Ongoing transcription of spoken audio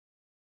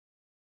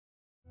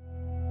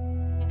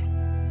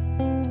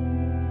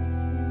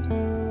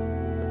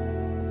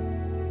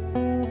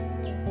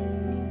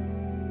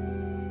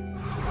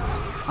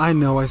I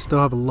know I still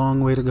have a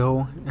long way to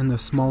go in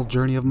this small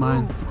journey of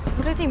mine.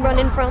 What are they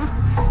running from?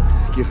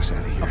 Get us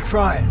out of here. I'm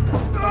trying.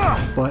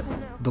 But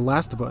The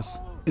Last of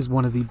Us is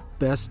one of the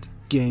best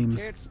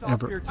games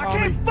ever. I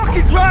can't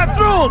fucking drive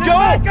through them, Joel!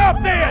 Back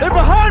up there! They're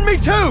behind me,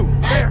 too!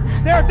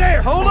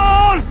 There! Hold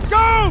on!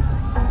 Go!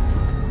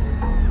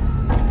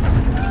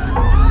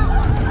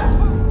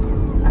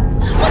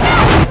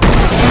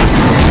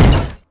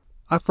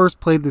 I first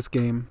played this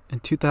game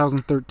in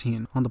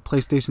 2013 on the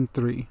PlayStation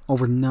 3,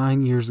 over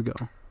 9 years ago.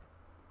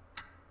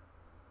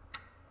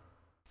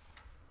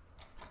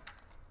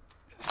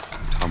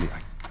 Tommy,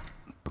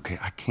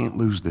 I can't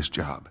lose this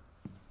job.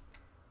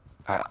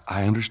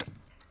 I understand.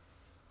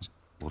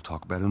 We'll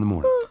talk about it in the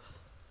morning.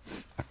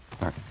 All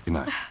right, good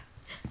night.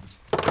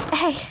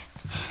 Hey.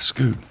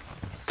 Scoot.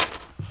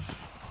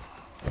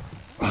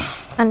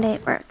 Monday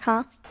at work,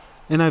 huh?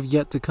 And I've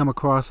yet to come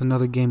across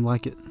another game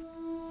like it.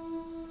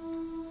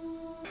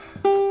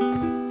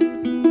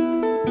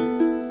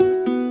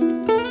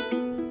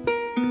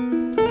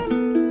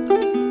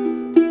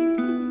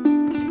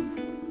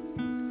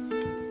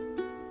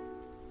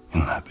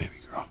 Good night, baby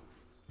girl.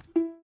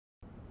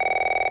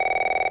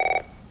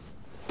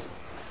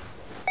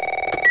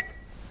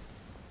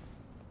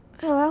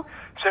 Hello?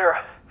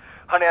 Sarah,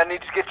 honey, I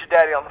need to get your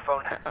daddy on the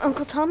phone.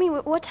 Uncle Tommy,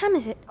 what time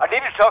is it? I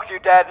need to talk to your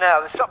dad now.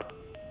 There's something...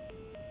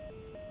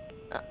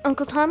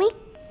 Uncle Tommy?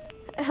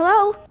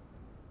 Hello?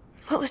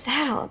 What was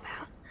that all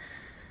about?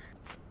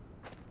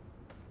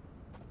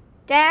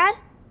 Dad?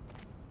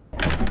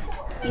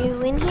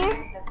 You in here?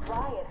 The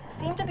riots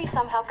seem to be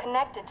somehow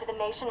connected to the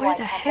nationwide Where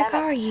the heck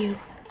are you?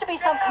 Seems to be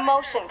some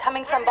commotion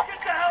coming from Get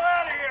the hell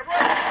out of here, bro!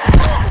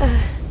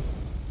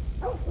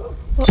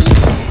 What was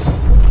that?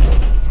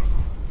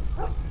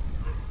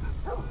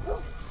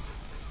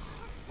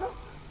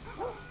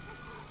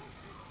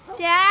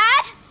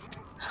 Dad?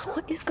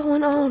 What is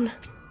going on?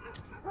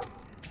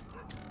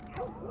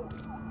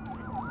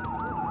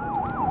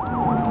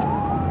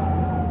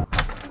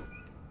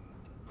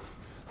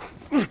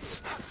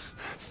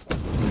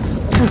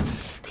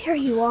 There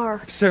you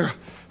are. Sarah,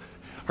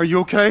 are you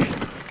okay?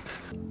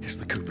 It's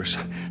the Coopers.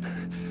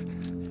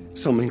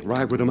 Something ain't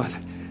right with them. I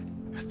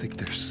think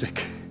they're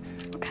sick.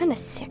 What kind of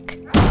sick?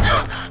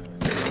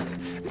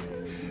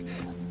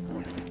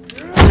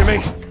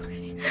 Jimmy!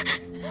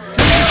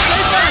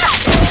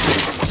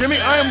 Jimmy,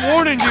 I am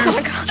warning you! Oh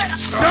my God.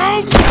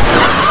 Don't!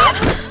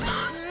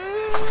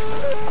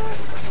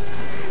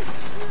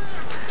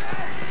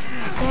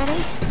 Daddy?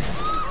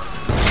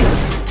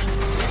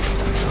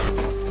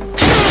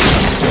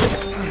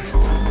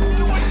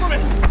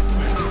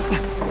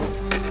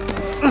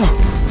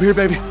 Come here,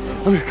 baby.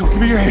 Come here, come give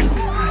me your hand.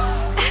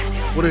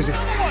 What is it?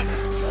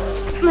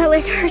 My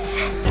leg hurts.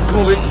 Come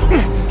on, baby.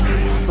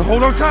 Now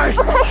hold on tight.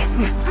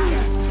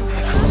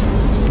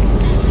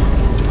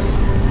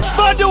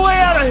 Find your way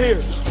out of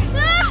here!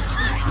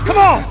 Come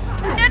on!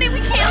 Daddy, we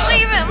can't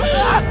leave him!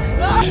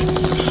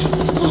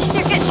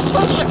 They're getting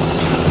closer.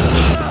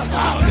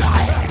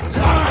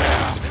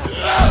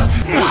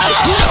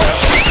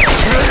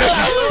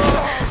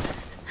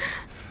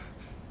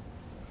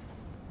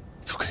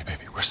 It's okay,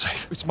 baby. We're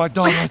safe. It's my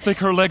daughter. I think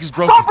her leg is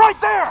broken. Stop right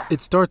there!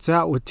 It starts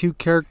out with two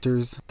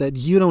characters that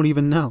you don't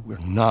even know. We're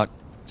not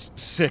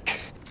sick.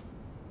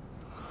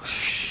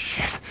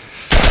 Shit.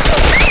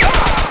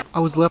 I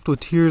was left with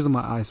tears in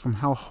my eyes from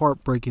how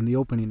heartbreaking the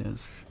opening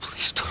is.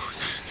 Please don't.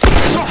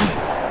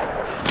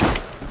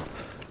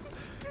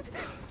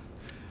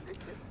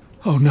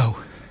 Oh no.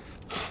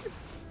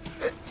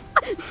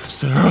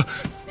 Sarah.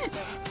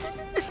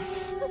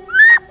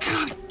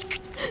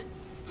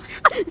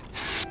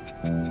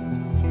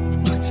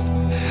 Please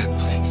don't.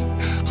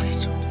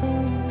 Please.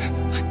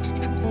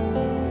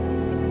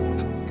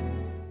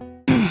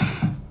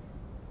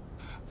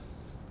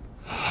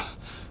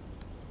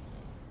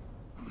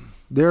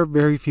 There are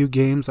very few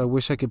games I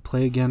wish I could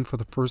play again for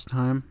the first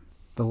time.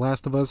 The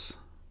Last of Us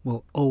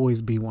will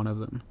always be one of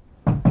them.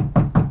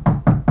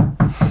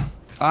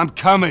 I'm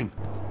coming.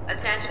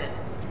 Attention.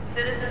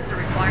 Citizens are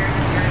required to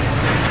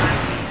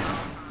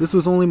carry a This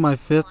was only my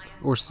 5th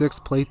or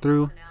 6th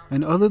playthrough,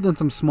 and other than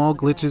some small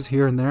glitches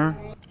here and there,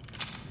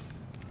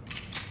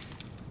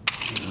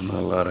 Not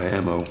a lot of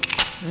ammo.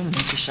 Make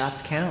your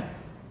shots count.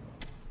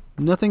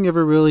 nothing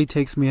ever really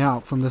takes me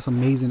out from this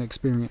amazing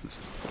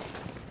experience.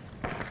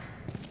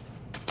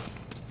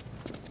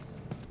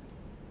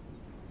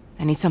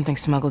 I need something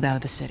smuggled out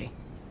of the city.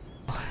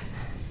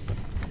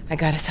 I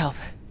got his help,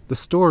 The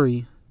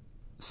story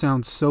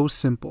sounds so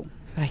simple,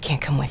 but I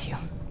can't come with you.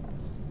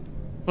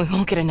 We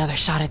won't get another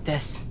shot at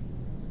this.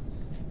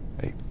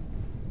 Hey,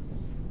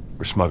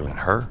 we're smuggling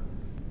her?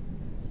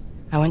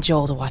 I want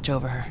Joel to watch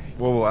over her.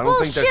 Whoa, I don't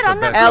think that's Bullshit, the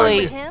I'm not best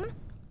Ellie. going idea. with him.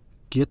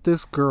 get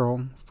this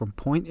girl from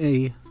point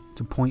A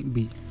to point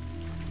B.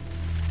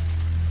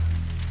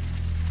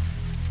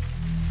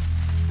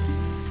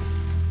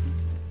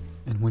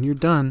 And when you're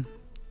done,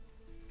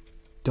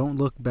 don't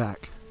look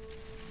back.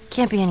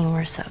 Can't be any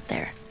worse out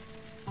there.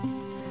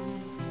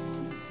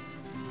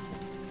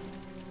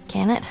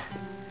 Can it?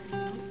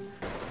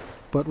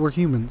 But we're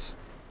humans,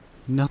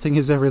 Nothing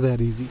is ever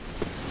that easy.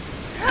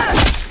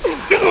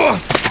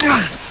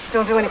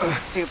 Don't do anything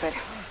stupid.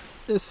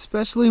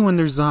 Especially when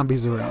there's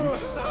zombies around.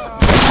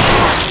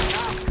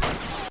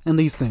 And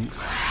these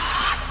things.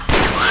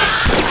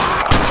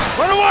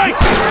 Run away!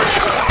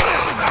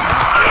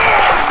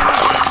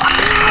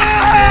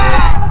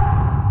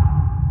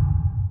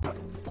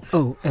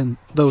 Oh, and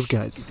those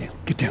guys.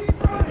 Get down.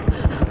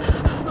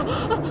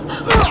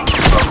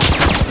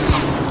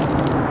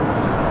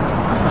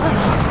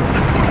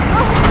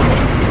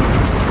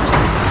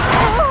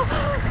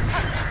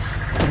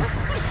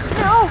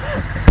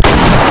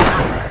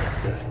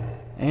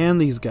 And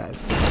these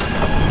guys.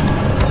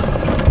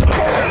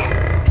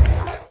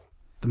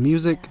 The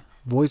music,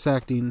 voice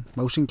acting,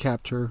 motion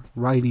capture,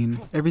 writing,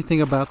 everything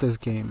about this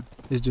game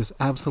is just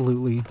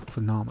absolutely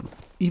phenomenal.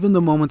 Even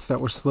the moments that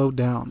were slowed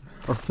down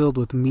are filled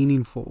with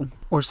meaningful,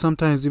 or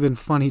sometimes even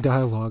funny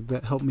dialogue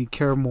that helped me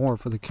care more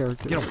for the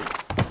characters.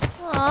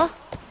 Aw,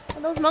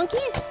 are those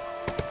monkeys?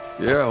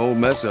 Yeah, a whole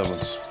mess of them.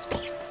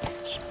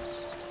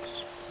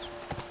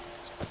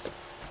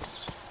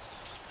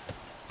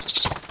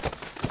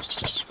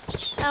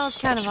 That was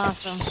kind of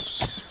awesome.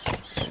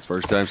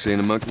 First time seeing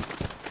a monkey?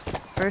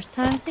 First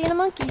time seeing a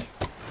monkey.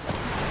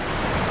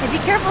 Hey, be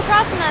careful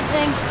crossing that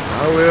thing.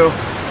 I will.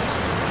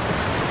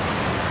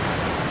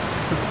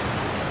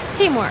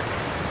 Teamwork.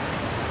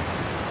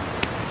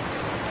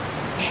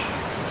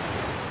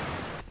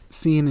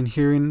 Seeing and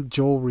hearing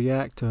Joel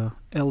react to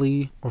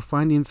Ellie, or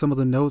finding some of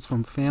the notes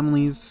from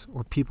families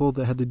or people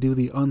that had to do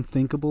the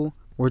unthinkable,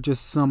 were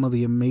just some of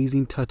the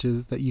amazing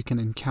touches that you can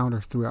encounter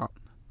throughout.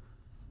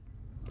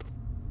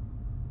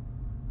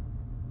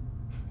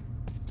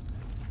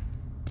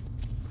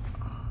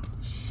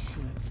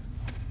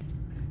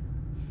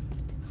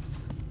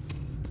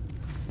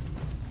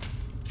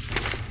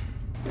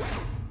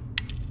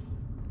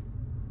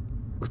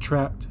 We're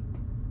trapped.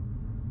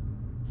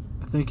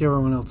 I think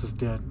everyone else is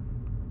dead.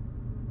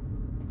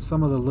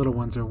 Some of the little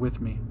ones are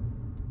with me.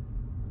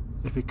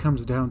 If it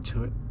comes down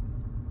to it,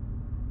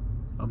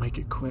 I'll make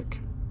it quick.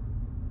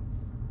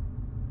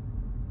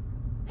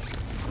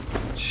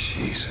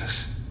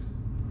 Jesus.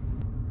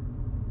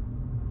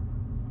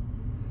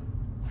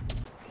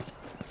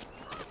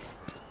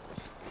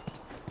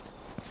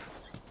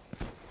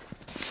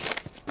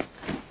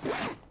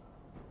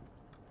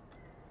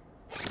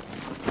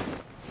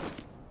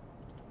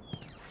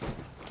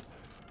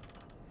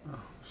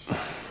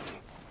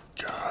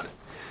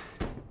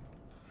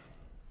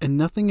 And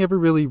nothing ever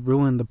really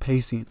ruined the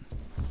pacing.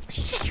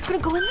 Shit, you're gonna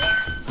go in there?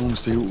 I want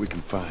to see what we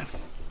can find.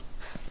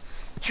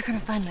 You're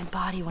gonna find my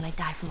body when I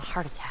die from a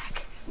heart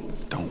attack.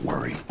 Don't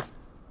worry.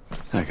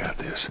 I got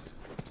this.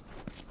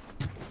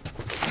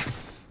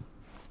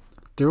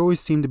 There always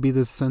seemed to be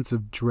this sense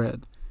of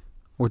dread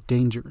or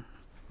danger.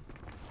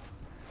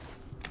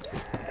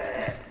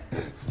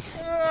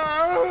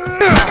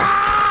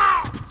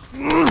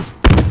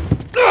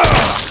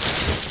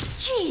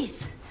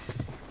 Jeez!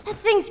 That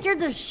thing scared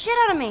the shit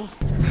out of me.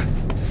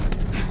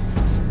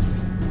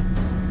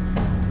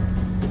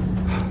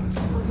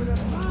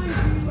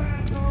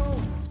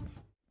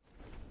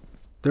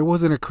 There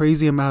wasn't a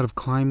crazy amount of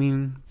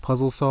climbing,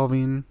 puzzle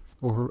solving,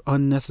 or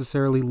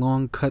unnecessarily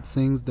long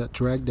cutscenes that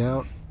dragged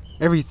out.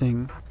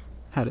 Everything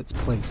had its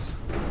place.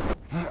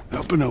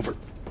 Up and over.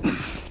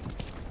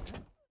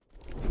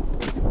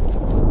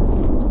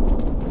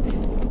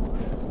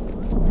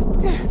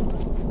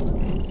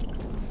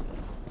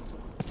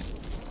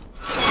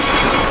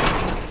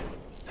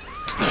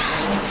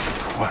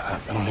 What? I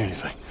don't hear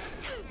anything.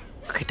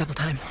 Okay, double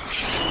time.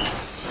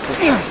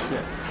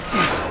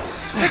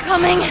 They're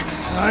coming.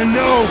 I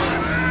know!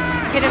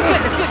 Okay, that's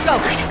good, go.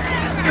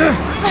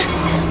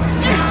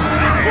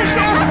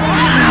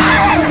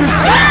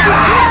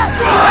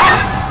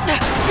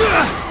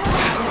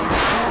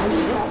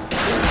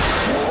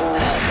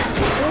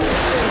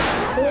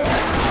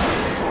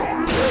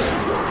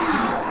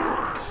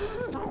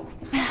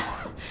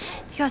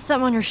 You got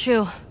something on your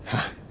shoe.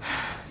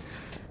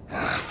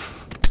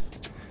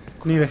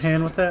 Need a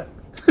hand with that?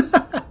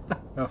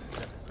 Oh,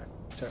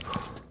 sorry.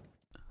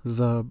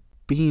 The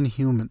being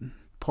human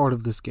part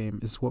of this game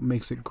is what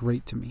makes it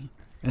great to me.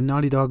 And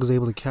Naughty Dog is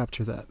able to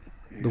capture that.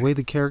 The way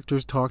the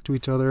characters talk to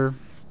each other.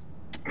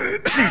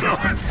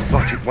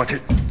 Watch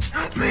it.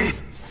 Help me.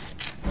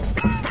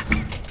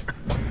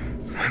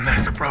 My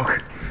master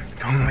broke.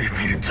 Don't leave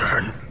me to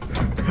turn.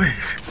 Please.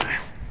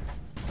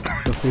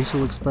 The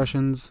facial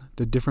expressions,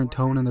 the different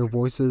tone in their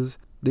voices,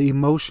 the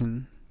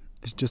emotion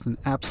is just an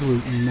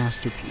absolute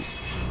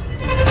masterpiece.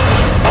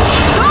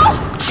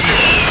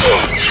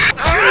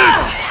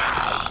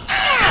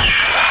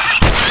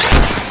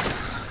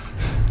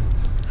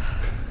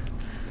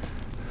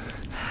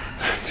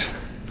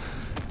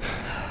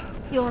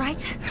 You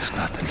alright? It's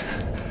nothing.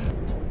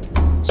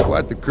 It's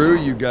quite the crew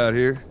you got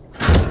here.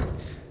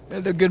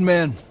 Yeah, they're good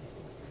men.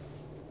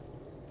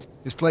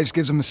 This place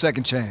gives them a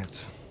second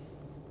chance.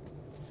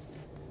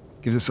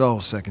 Gives us all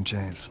a second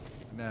chance.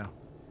 Now,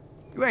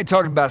 you ain't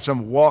talking about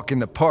some walk in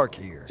the park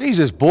here.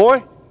 Jesus,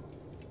 boy.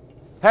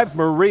 Have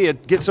Maria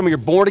get some of your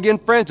born-again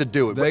friends to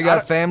do it. They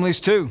got families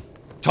too.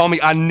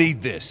 Tommy, I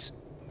need this.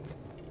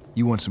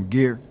 You want some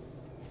gear?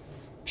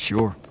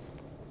 Sure.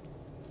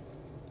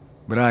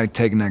 But I ain't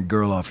taking that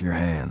girl off your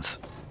hands.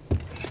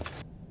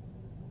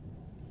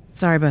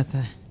 Sorry about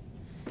that.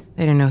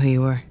 They didn't know who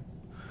you were.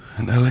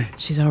 And Ellie?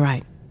 She's all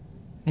right.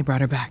 They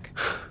brought her back.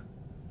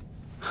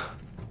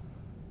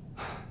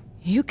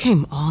 You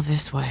came all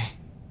this way.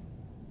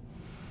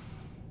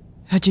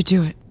 How'd you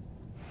do it?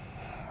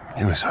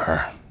 It was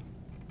her.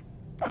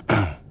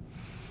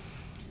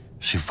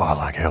 She fought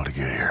like hell to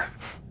get here.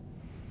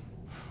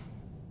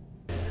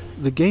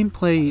 The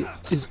gameplay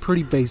is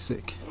pretty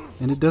basic,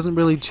 and it doesn't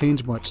really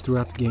change much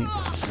throughout the game.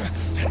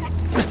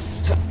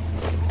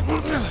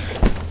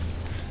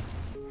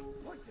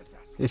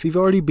 If you've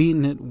already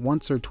beaten it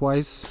once or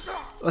twice,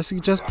 I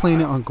suggest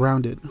playing it on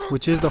Grounded,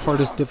 which is the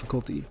hardest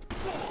difficulty.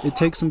 It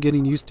takes some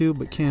getting used to,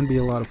 but can be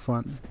a lot of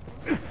fun.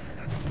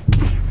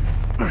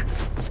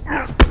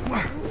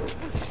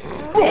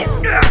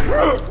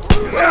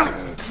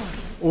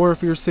 Or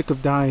if you're sick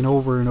of dying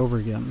over and over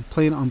again,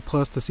 playing it on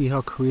Plus to see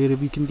how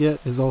creative you can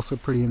get is also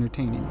pretty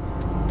entertaining.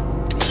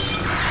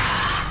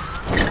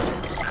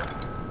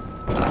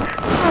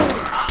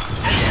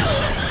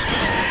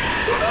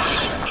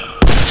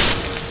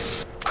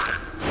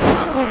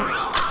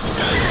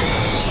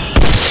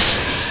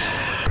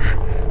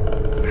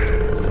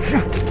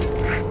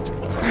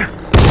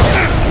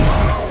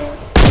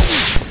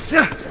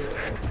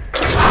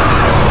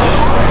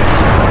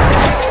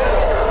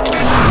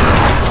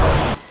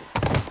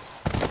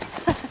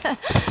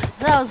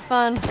 That was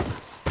fun.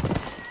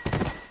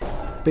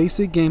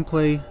 Basic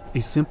gameplay,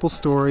 a simple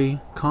story,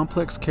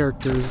 complex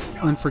characters,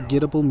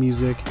 unforgettable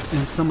music,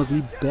 and some of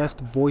the best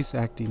voice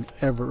acting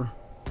ever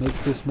makes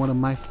this one of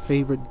my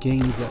favorite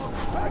games ever.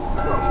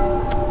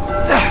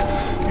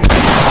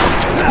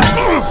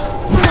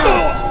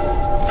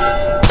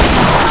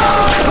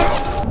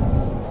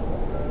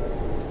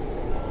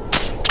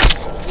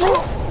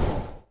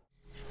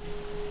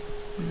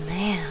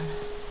 Man.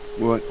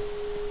 What?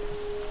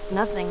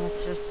 Nothing,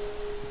 it's just...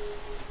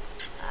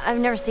 I've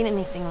never seen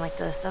anything like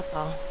this, that's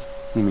all.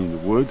 You mean the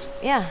woods?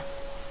 Yeah.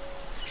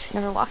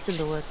 Never walked in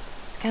the woods.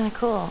 It's kind of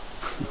cool.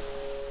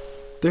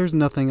 There's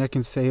nothing I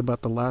can say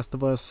about The Last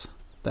of Us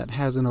that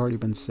hasn't already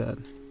been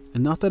said.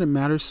 And not that it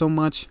matters so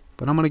much,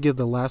 but I'm going to give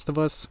The Last of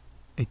Us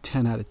a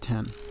 10 out of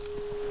 10.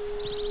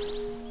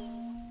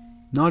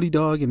 Naughty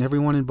Dog and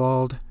everyone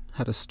involved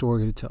had a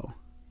story to tell.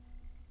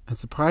 And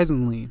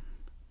surprisingly,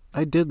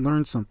 I did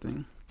learn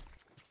something.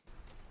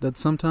 That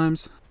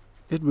sometimes,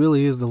 it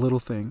really is the little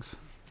things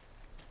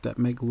that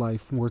make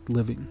life worth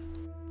living.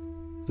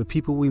 The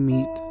people we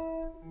meet,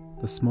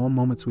 the small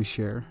moments we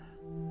share.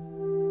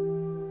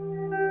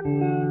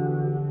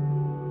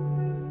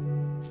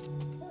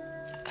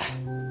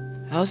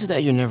 How is it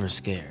that you're never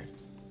scared?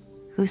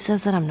 Who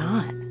says that I'm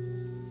not?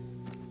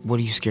 What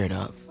are you scared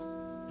of?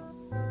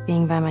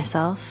 Being by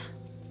myself?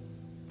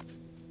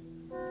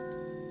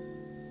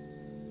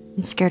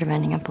 I'm scared of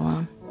ending up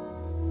alone.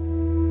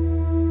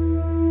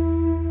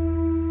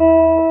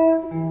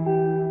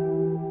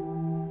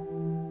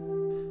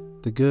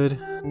 The good.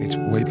 It's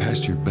way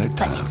past your But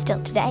bedtime. it's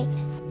still today.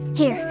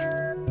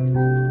 Here,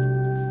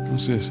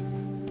 What's this?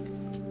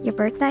 your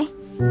birthday.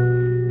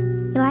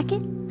 You like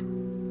it?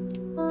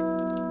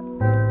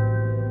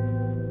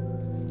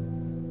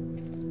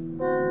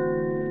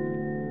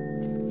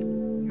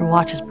 Your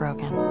watch is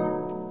broken.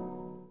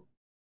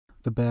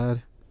 The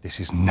bad. This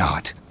is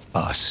not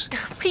us.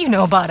 What do you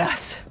know about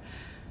us?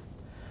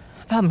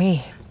 About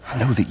me? I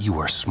know that you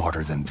are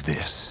smarter than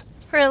this.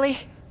 Really?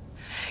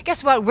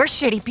 Guess what? We're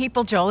shitty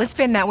people, Joel. It's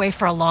been that way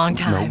for a long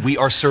time. No, we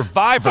are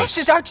survivors. This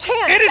is our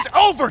chance. It is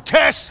over,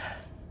 Tess!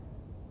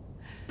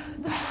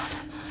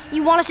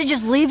 You want us to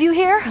just leave you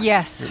here?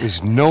 Yes. There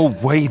is no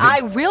way that...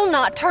 I will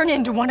not turn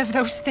into one of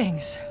those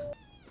things.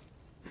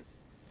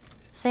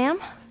 Sam?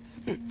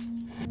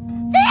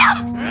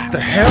 The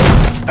hell?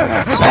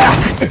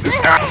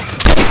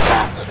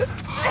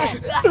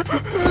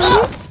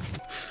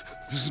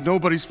 This is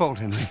nobody's fault,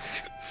 Henry.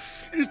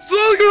 It's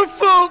all your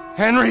fault!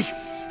 Henry!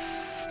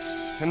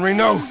 Henry,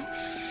 no!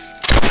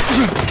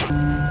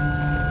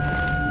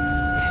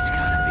 It's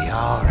gonna be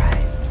all right.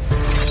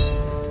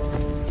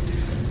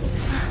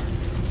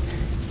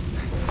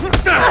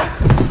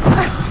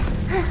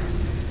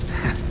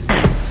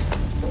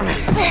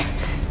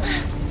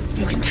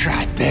 You can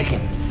try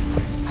begging.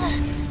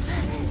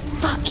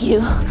 Fuck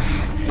you.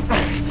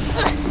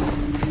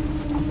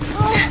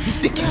 You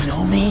think you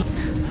know me?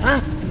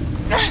 Huh?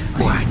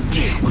 Oh, I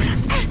did what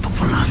I'm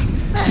capable of.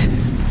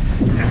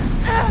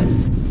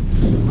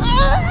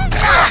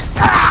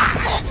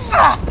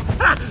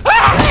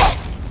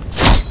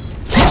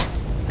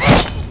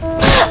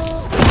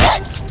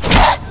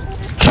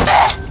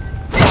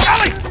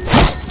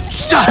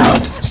 Stop!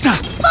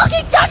 Stop!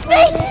 Fucking touch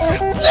me!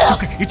 It's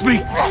okay, it's me!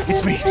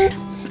 It's me!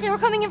 They were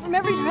coming in from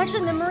every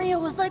direction, then Maria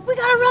was like, we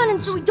gotta run, and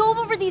so we dove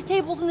over these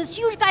tables, and this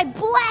huge guy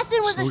blasted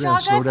with a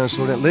shotgun.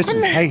 Slow down.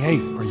 Listen, hey,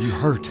 are you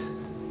hurt?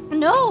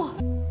 No.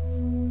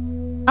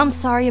 I'm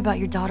sorry about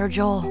your daughter,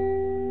 Joel,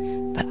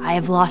 but I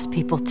have lost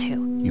people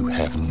too. You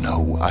have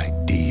no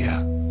idea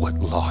what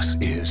loss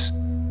is.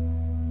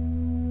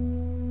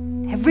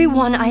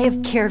 Everyone I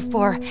have cared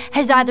for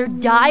has either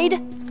died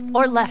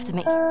or left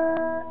me.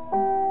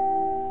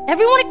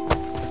 Everyone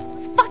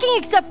fucking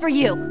except for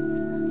you.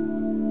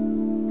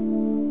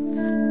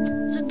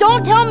 So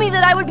don't tell me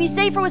that I would be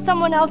safer with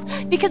someone else,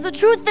 because the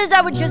truth is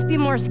I would just be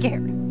more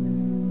scared.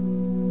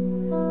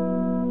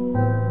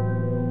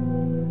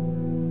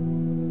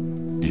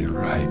 You're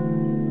right.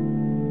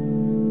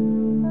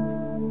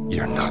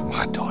 You're not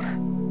my daughter.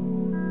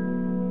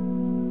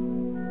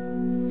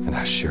 And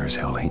I sure as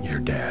hell ain't your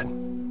dad.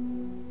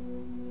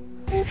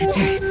 It's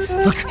me.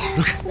 Look.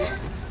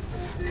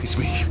 It's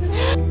me.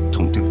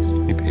 Don't do this to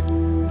me, baby.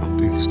 Don't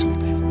do this to me,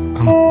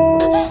 baby.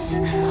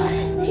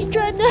 He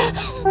tried to...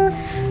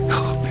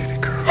 Oh,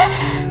 baby girl.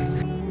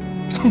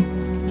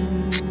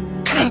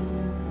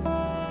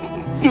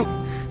 No.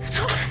 It's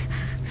okay.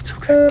 It's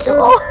okay.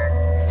 No.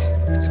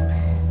 It's okay.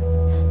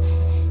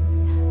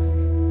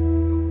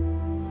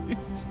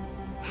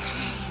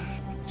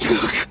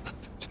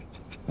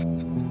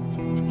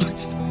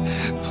 Please.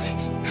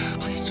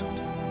 Please don't.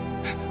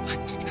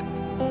 Please.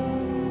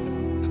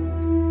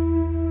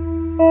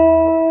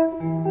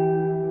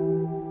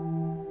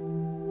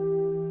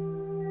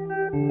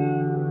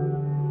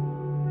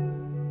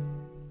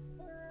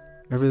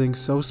 Everything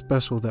so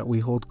special that we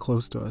hold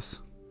close to us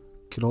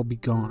could all be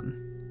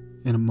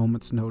gone in a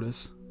moment's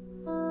notice.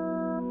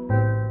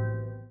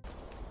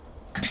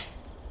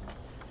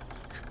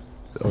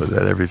 So is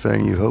that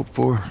everything you hoped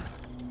for?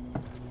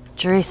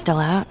 Jury's still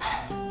out.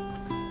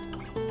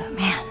 But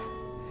man,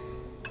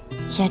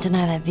 you can't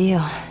deny that view.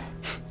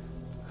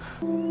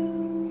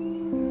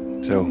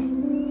 So,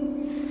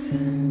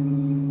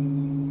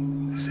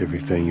 is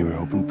everything you were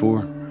hoping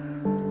for?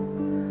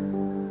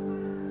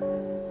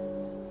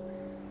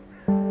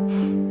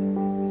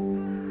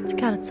 It's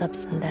got its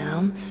ups and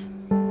downs,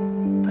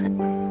 but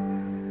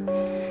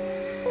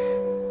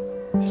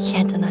you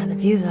can't deny the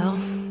view, though.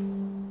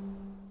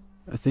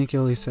 I think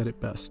Ellie said it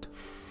best.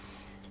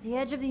 To the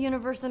edge of the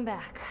universe and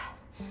back.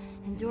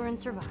 Endure and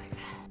survive.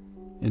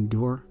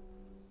 Endure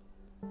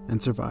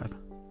and survive.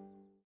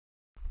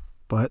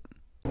 But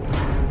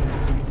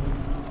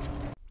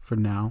for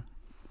now,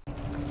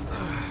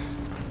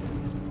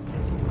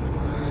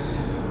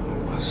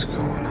 What's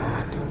going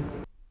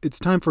on? it's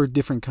time for a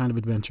different kind of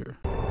adventure.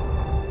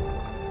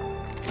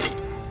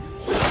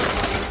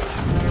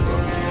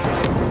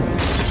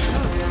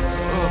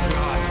 Oh,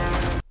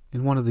 God.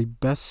 In one of the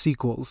best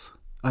sequels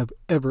I've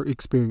ever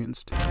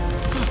experienced.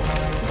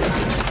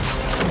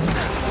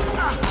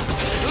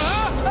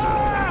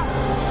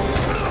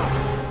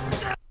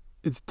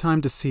 It's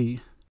time to see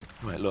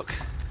Right, look.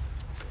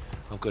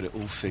 I've got it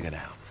all figured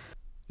out.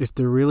 if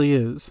there really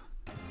is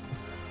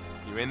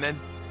You in then?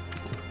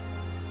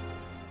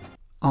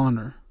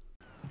 honor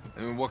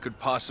I mean, what could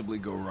possibly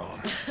go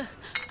wrong?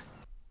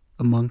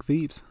 among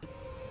thieves.